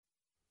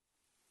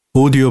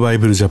オーディオバイ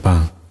ブルジャパ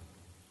ン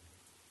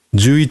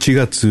11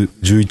月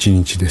11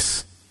日で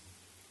す。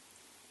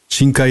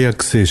新海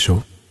約聖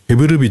書ヘ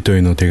ブル人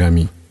への手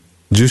紙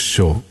10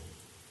章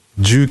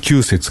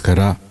19節か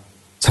ら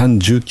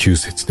39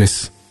節で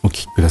す。お聞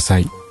きくださ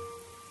い。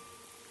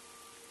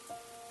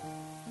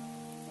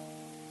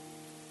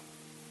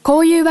こ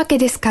ういうわけ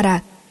ですか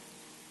ら、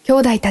兄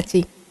弟た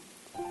ち、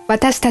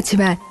私たち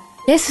は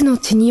イエスの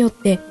血によっ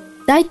て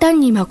大胆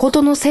に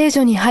誠の聖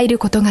所に入る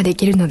ことがで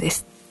きるので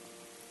す。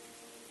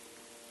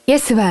イエ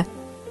スは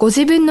ご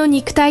自分の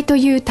肉体と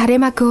いう垂れ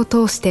幕を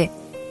通して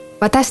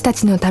私た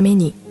ちのため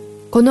に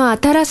この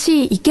新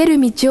しい生け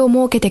る道を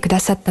設けてくだ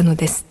さったの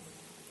です。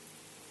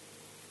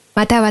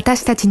また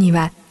私たちに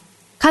は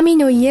神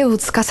の家を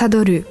司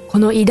るこ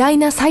の偉大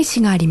な祭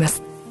司がありま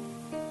す。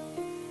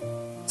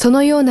そ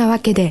のようなわ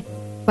けで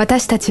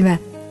私たちは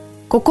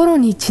心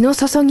に血の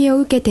注ぎを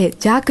受けて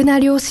邪悪な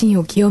良心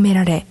を清め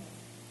られ、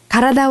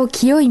体を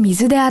清い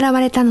水で洗わ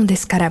れたので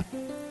すから、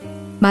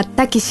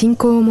全き信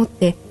仰を持っ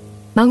て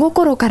真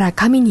心から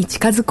神に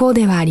近づこう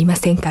ではありま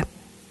せんか。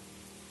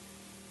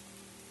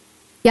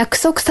約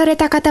束され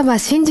た方は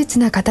真実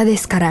な方で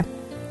すから、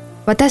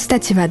私た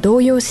ちは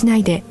動揺しな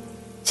いで、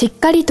しっ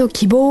かりと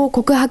希望を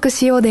告白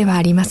しようでは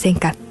ありません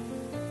か。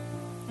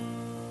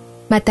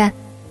また、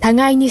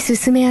互いに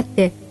進め合っ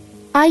て、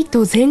愛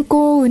と善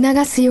行を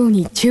促すよう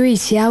に注意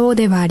し合おう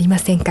ではありま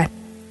せんか。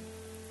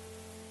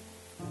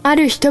あ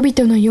る人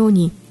々のよう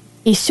に、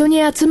一緒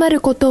に集ま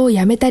ることを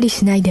やめたり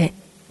しないで、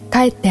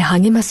かえって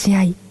励まし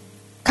合い、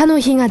かの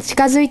日が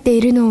近づいて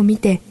いるのを見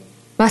て、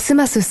ます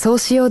ますそう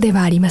しようで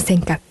はありませ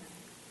んか。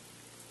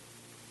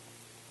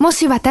も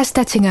し私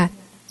たちが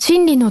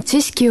真理の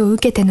知識を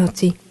受けて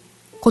後、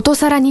こと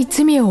さらに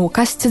罪を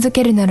犯し続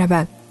けるなら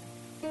ば、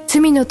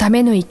罪のた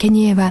めの生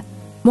贄は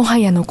もは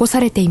や残さ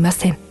れていま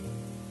せん。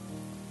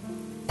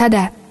た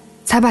だ、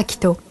裁き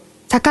と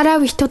逆ら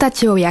う人た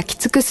ちを焼き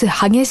尽くす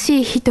激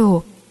しい火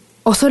を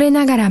恐れ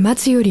ながら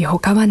待つより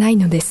他はない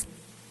のです。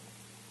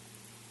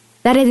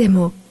誰で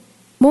も、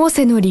モー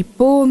セの律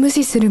法を無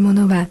視する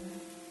者は、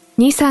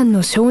二三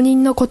の証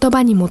人の言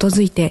葉に基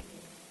づいて、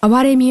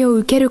憐れみを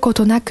受けるこ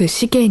となく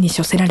死刑に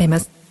処せられ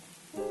ます。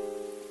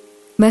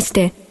まし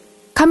て、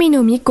神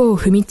の御子を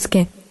踏みつ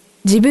け、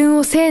自分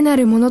を聖な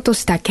るものと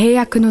した契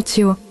約の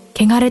地を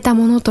汚れた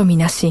ものとみ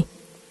なし、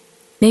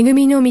恵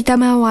みの御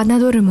霊を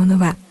侮る者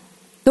は、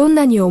どん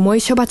なに重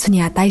い処罰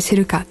に値す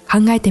るか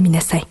考えてみな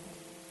さい。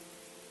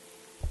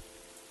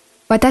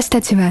私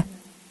たちは、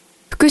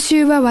復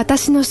讐は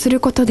私のする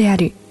ことであ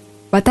る。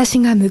私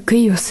が報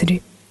いをす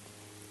る。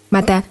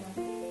また、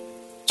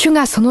主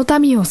がその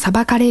民を裁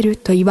かれる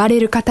と言われ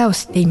る方を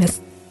知っていま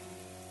す。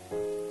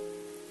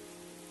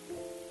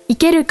生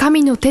ける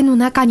神の手の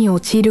中に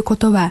陥るこ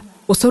とは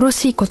恐ろ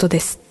しいこと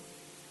です。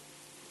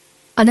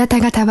あなた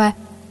方は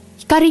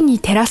光に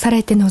照らさ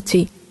れて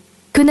後、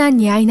苦難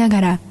に遭いな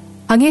がら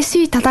激し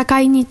い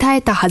戦いに耐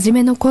えた初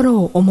めの頃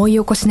を思い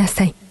起こしな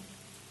さい。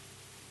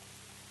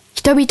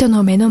人々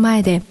の目の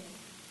前で、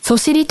そ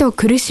しりと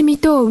苦しみ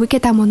とを受け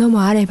たもの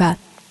もあれば、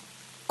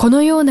こ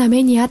のような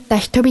目にあった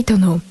人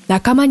々の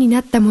仲間に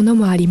なったもの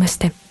もありまし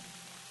た。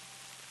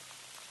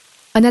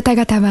あなた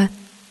方は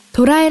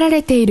捕らえら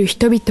れている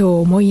人々を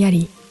思いや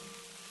り、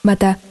ま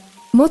た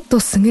もっと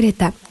優れ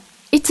た、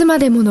いつま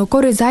でも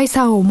残る財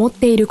産を持っ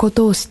ているこ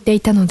とを知って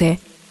いたので、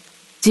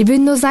自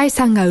分の財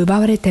産が奪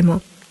われて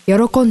も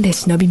喜んで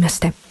忍びまし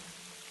た。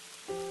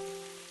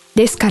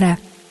ですから、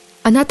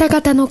あなた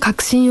方の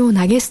確信を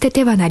投げ捨て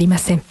てはなりま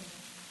せん。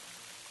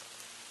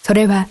そ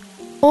れは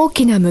大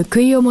きな報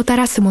いをもた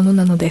らすもの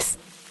なのです。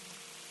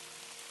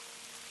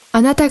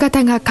あなた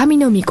方が神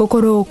の御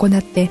心を行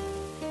って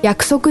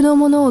約束の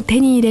ものを手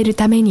に入れる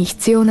ために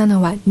必要な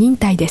のは忍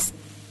耐です。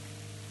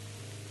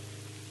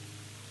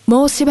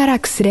もうしばら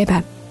くすれ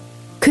ば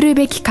来る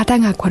べき方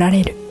が来ら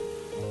れる。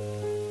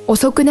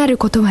遅くなる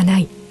ことはな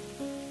い。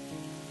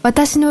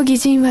私の義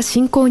人は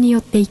信仰によ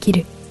って生き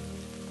る。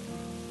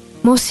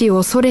もし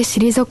恐れ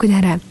退く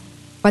なら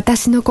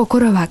私の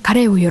心は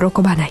彼を喜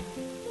ばない。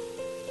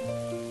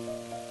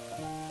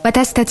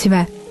私たち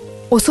は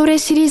恐れ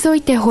退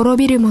いて滅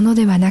びるもの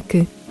ではな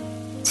く、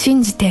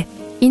信じて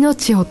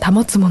命を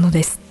保つもの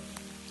です。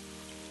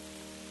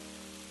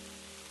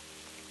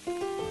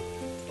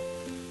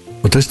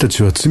私た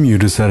ちは罪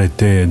許され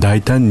て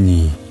大胆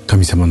に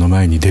神様の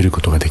前に出るこ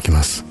とができ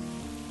ます。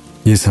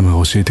イエス様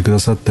が教えてくだ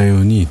さったよ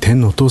うに、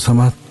天のお父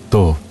様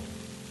と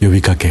呼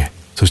びかけ、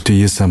そして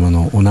イエス様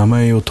のお名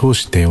前を通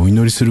してお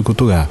祈りするこ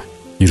とが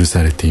許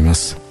されていま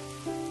す。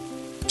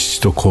父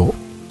と子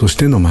とし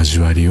ての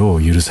交わり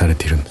を許され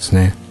ているんです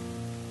ね。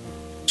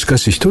しか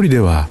し一人で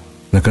は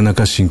なかな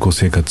か信仰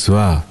生活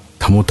は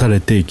保たれ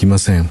ていきま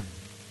せん。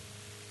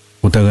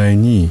お互い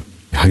に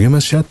励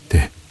まし合っ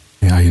て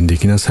歩んでい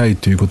きなさい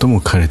ということも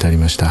書かれてあり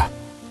ました。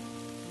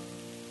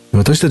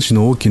私たち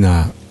の大き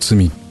な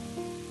罪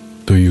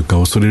というか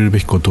恐れるべ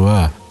きこと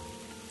は、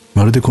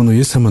まるでこのイ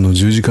エス様の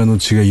十字架の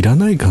血がいら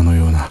ないかの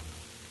ような、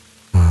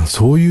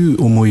そうい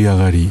う思い上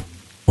がり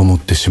を持っ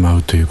てしま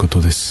うというこ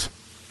とです。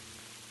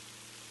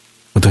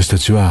私た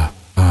ちは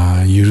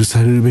許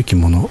されるべき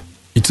もの、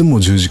いつも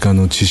十字架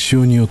の血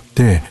潮によっ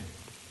て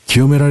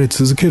清められ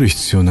続ける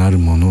必要のある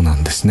ものな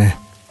んですね。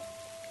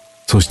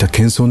そうした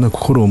謙遜な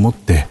心を持っ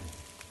て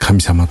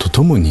神様と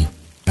共に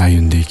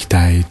歩んでいき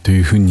たいと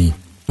いうふうに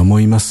思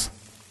います。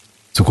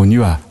そこに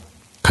は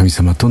神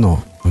様と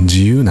の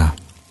自由な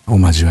お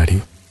交わ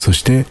り、そ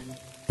して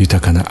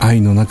豊かな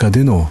愛の中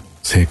での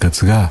生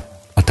活が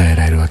与え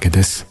られるわけ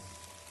です。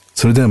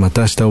それではま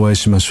た明日お会い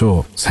しまし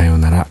ょう。さよう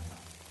なら。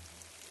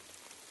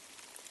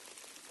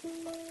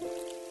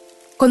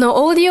こ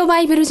のオーディオバ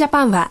イブルジャ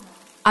パンは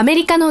アメ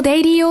リカのデ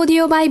イリーオーデ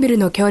ィオバイブル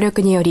の協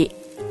力により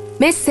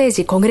メッセー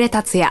ジ小暮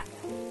達也、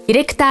ディ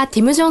レクター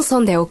ティム・ジョンソ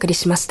ンでお送り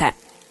しました。